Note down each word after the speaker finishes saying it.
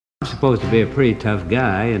I'm supposed to be a pretty tough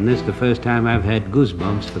guy, and this is the first time I've had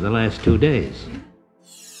goosebumps for the last 2 days. You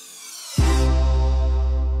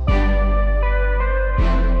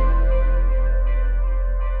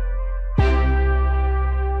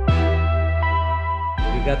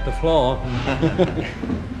got the floor.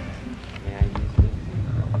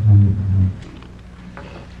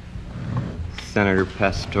 Senator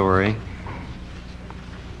Pastore,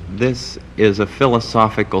 this is a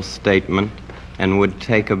philosophical statement and would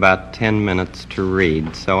take about 10 minutes to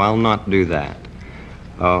read, so I'll not do that.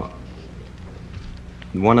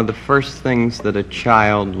 One of the first things that a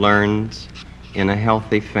child learns in a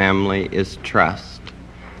healthy family is trust,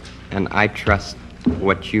 and I trust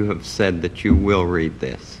what you have said that you will read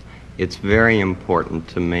this. It's very important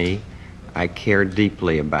to me. I care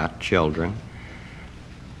deeply about children.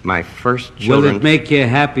 My first children... Will it make you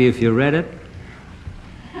happy if you read it?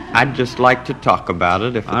 I'd just like to talk about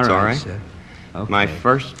it, if it's all right. Sir. Okay. My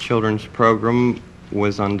first children's program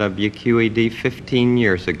was on WQED 15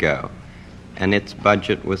 years ago, and its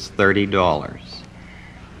budget was $30.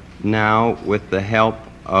 Now, with the help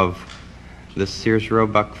of the Sears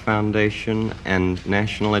Roebuck Foundation and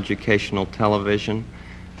National Educational Television,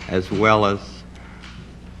 as well as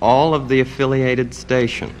all of the affiliated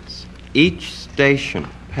stations, each station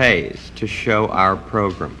pays to show our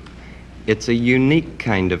program. It's a unique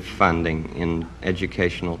kind of funding in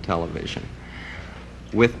educational television.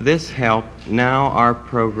 With this help, now our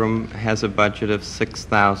program has a budget of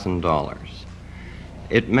 $6,000.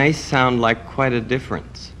 It may sound like quite a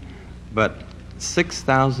difference, but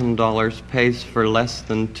 $6,000 pays for less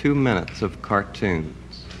than 2 minutes of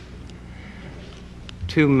cartoons,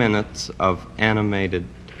 2 minutes of animated,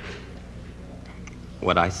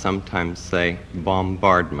 what I sometimes say,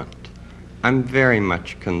 bombardment. I'm very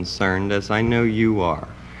much concerned, as I know you are,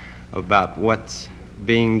 about what's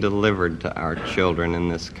being delivered to our children in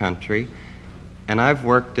this country. And I've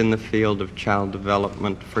worked in the field of child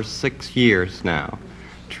development for 6 years now,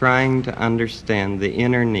 trying to understand the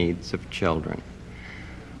inner needs of children.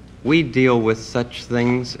 We deal with such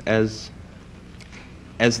things as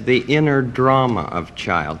the inner drama of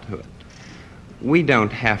childhood. We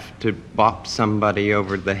don't have to bop somebody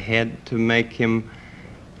over the head to make him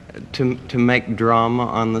to make drama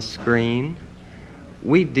on the screen.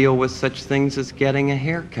 We deal with such things as getting a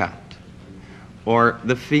haircut, or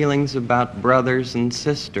the feelings about brothers and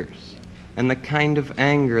sisters, and the kind of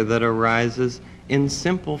anger that arises in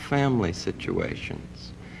simple family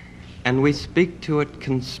situations. And we speak to it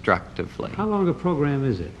constructively. How long a program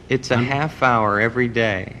is it? It's a half hour every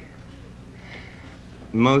day.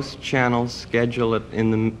 Most channels schedule it in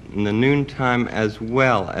the noontime as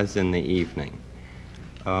well as in the evening.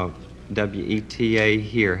 WETA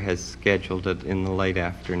here has scheduled it in the late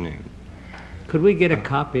afternoon. Could we get a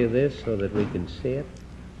copy of this so that we can see it?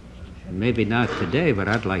 Maybe not today, but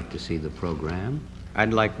I'd like to see the program.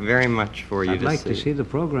 I'd like very much for you to see. I'd like to see the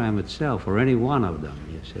program itself, or any one of them,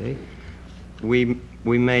 you see. We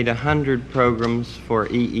made 100 programs for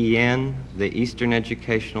EEN, the Eastern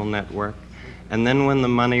Educational Network, and then when the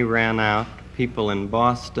money ran out, people in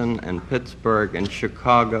Boston and Pittsburgh and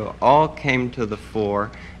Chicago all came to the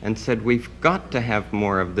fore and said, we've got to have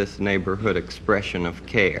more of this neighborhood expression of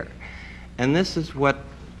care. And this is what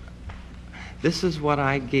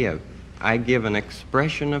I give. I give an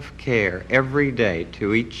expression of care every day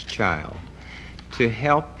to each child to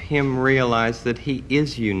help him realize that he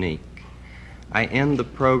is unique. I end the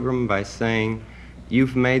program by saying,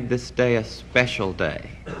 you've made this day a special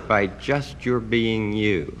day by just your being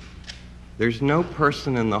you. There's no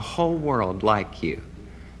person in the whole world like you,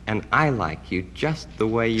 and I like you just the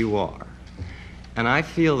way you are. And I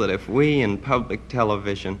feel that if we in public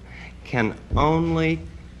television can only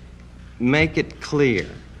make it clear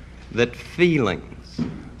that feelings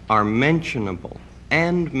are mentionable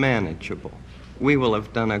and manageable, we will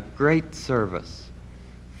have done a great service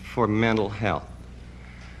for mental health.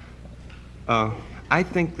 I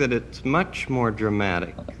think that it's much more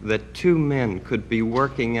dramatic that 2 men could be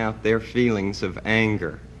working out their feelings of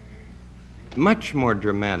anger, much more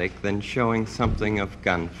dramatic than showing something of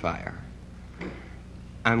gunfire.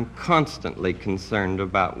 I'm constantly concerned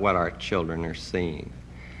about what our children are seeing.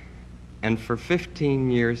 And for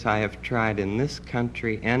 15 years I have tried in this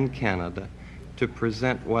country and Canada to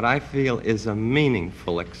present what I feel is a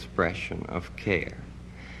meaningful expression of care.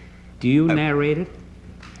 Do you narrate it?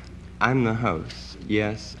 I'm the host,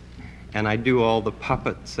 yes, and I do all the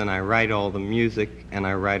puppets, and I write all the music, and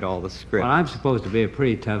I write all the scripts. Well, I'm supposed to be a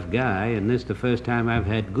pretty tough guy, and this is the first time I've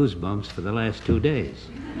had goosebumps for the last 2 days.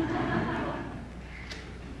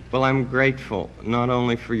 Well, I'm grateful not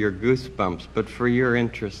only for your goosebumps, but for your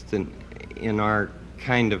interest in our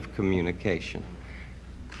kind of communication.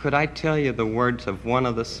 Could I tell you the words of one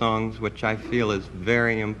of the songs which I feel is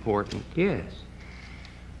very important? Yes.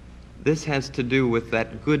 This has to do with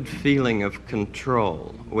that good feeling of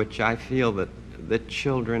control, which I feel that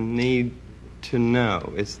children need to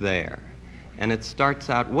know is there. And it starts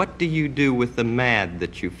out, what do you do with the mad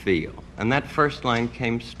that you feel? And that first line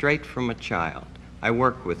came straight from a child. I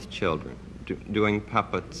work with children, doing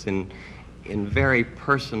puppets in very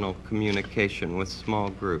personal communication with small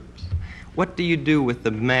groups. What do you do with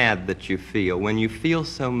the mad that you feel? When you feel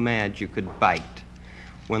so mad you could bite.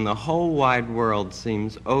 When the whole wide world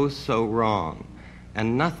seems oh so wrong,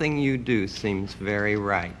 and nothing you do seems very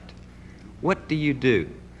right. What do you do?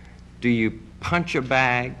 Do you punch a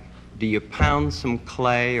bag? Do you pound some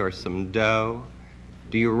clay or some dough?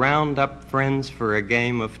 Do you round up friends for a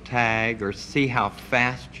game of tag or see how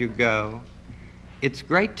fast you go? It's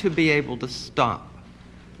great to be able to stop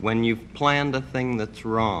when you've planned a thing that's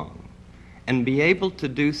wrong and be able to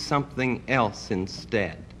do something else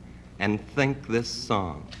instead and think this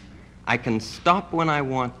song. I can stop when I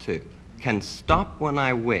want to, can stop when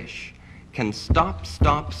I wish, can stop,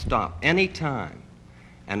 stop, stop anytime.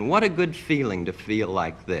 And what a good feeling to feel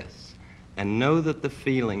like this and know that the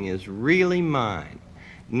feeling is really mine.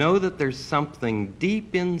 Know that there's something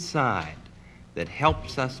deep inside that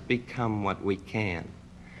helps us become what we can.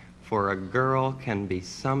 For a girl can be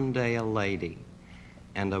someday a lady,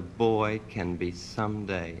 and a boy can be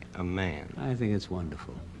someday a man. I think it's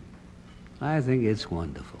wonderful. I think it's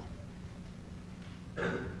wonderful.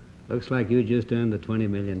 Looks like you just earned the $20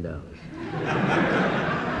 million.